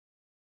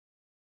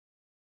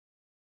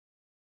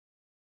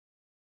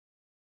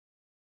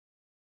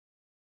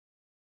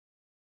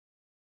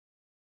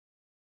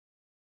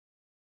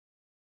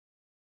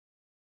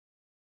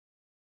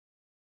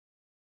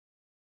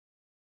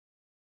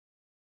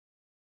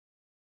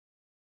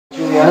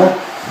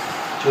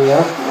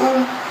Juliana?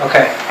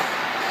 Okay.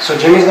 So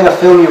Jimmy's going to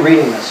film you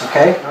reading this,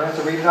 okay? You don't have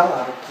to read it out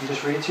loud. You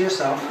just read it to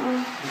yourself.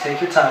 You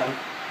take your time,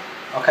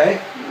 okay?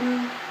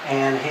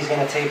 And he's going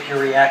to tape your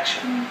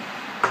reaction,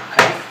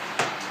 okay?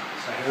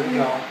 So here we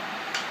go.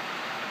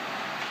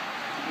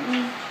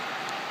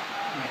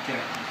 Right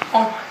there.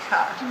 Oh my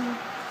God.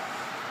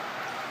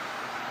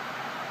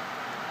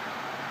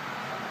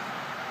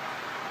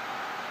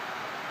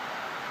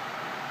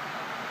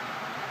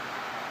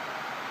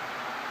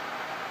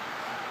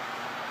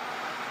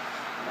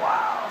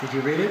 Wow. Did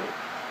you read it?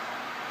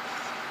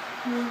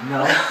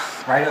 No?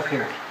 Right up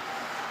here.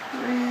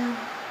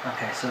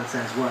 Okay, so it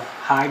says what?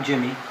 Hi,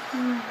 Jimmy.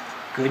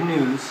 Good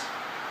news.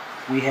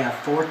 We have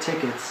 4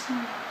 tickets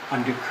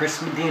under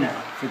Chris Medina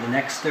for the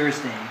next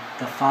Thursday,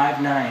 the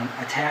 5/9.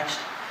 Attached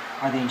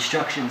are the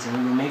instructions, and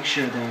we will make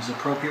sure there is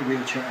appropriate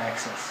wheelchair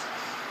access.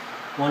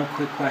 One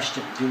quick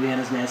question.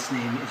 Juliana's last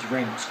name is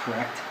Ramos,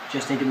 correct?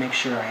 Just need to make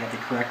sure I have the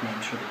correct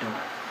names for the door.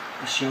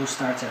 The show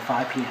starts at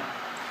 5 p.m.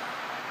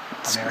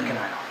 American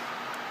Idol.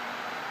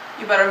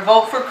 You better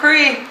vote for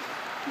Cree.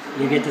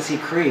 You get to see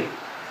Cree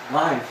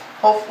live.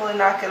 Hopefully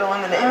not get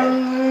eliminated.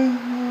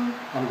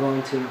 I'm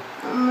going to.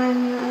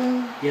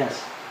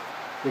 Yes.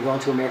 We're going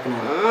to American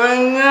Idol.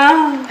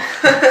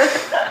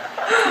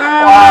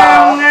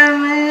 Wow.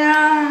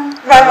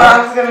 My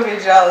mom's going to be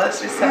jealous,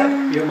 she said.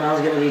 Your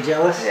mom's going to be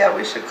jealous? Yeah,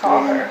 we should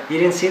call her. You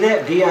didn't see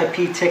that?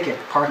 VIP ticket,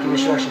 parking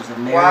instructions,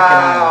 American Idol.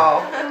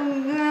 Wow.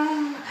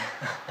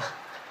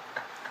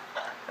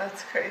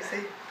 That's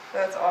crazy.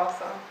 That's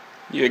awesome.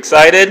 You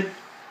excited?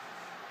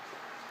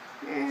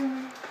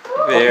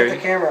 Look Very. at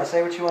the camera.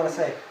 Say what you want to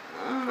say.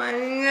 Oh my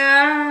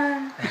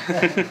God.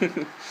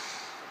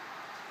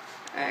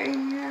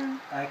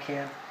 I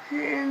can't.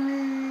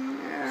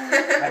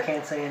 I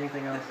can't say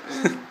anything else.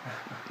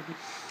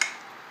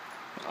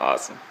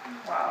 Awesome.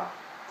 Wow.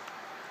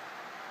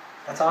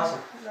 That's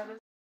awesome.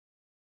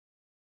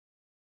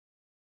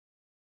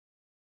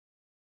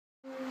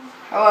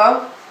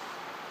 Hello?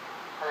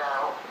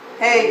 Hello.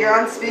 Hey, you're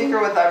on speaker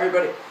with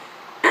everybody.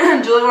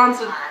 Julie wants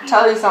to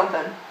tell you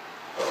something.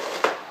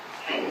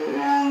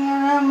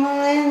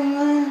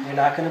 You're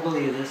not going to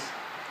believe this.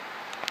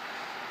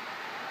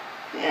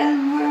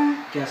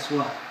 Guess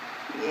what?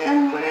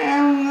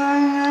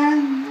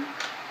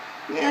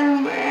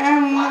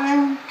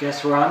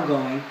 Guess where I'm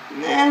going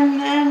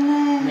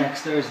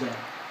next Thursday?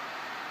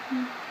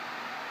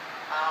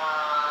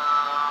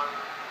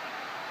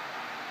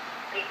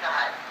 Pizza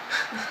Hut.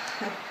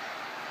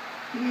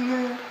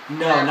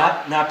 No,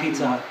 not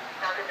Pizza Hut.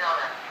 Dunkin'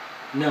 Donuts.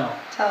 No.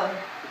 Tell her.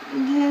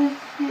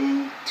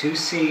 To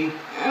see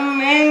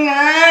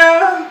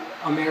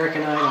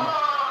American Idol.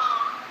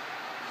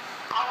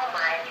 Oh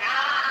my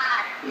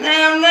God. I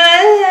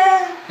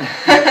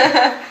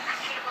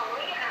can't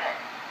believe it.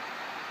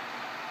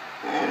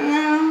 I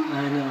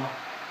know.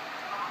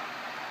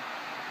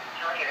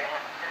 Julie, you're going to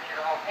have to sit through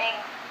the whole thing.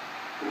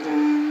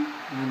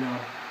 I know.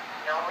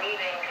 No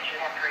leaving because you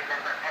have to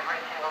remember every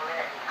single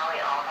minute and tell me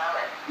all about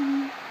it.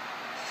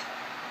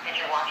 Did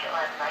you watch it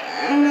last night?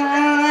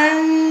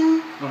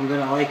 I'm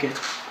going to like it.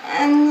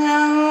 I'm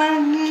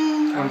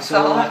I'm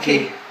so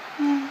lucky. Yeah,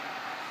 you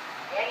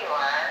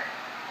are.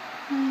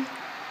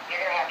 You're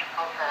going to have to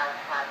post that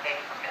on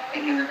Facebook and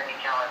make everybody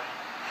jealous.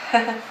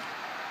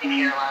 If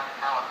you're allowed to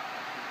tell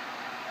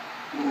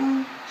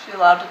them. She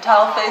allowed to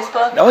tell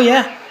Facebook? Oh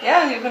yeah.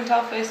 Yeah, you can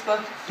tell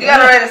Facebook. You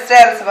gotta write a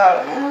status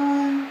about it.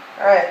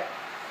 Alright.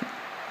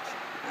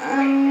 Is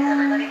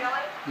everybody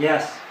going?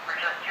 Yes. Or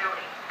just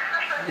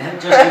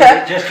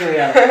Julie? Just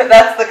Juliana.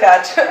 That's the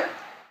catch.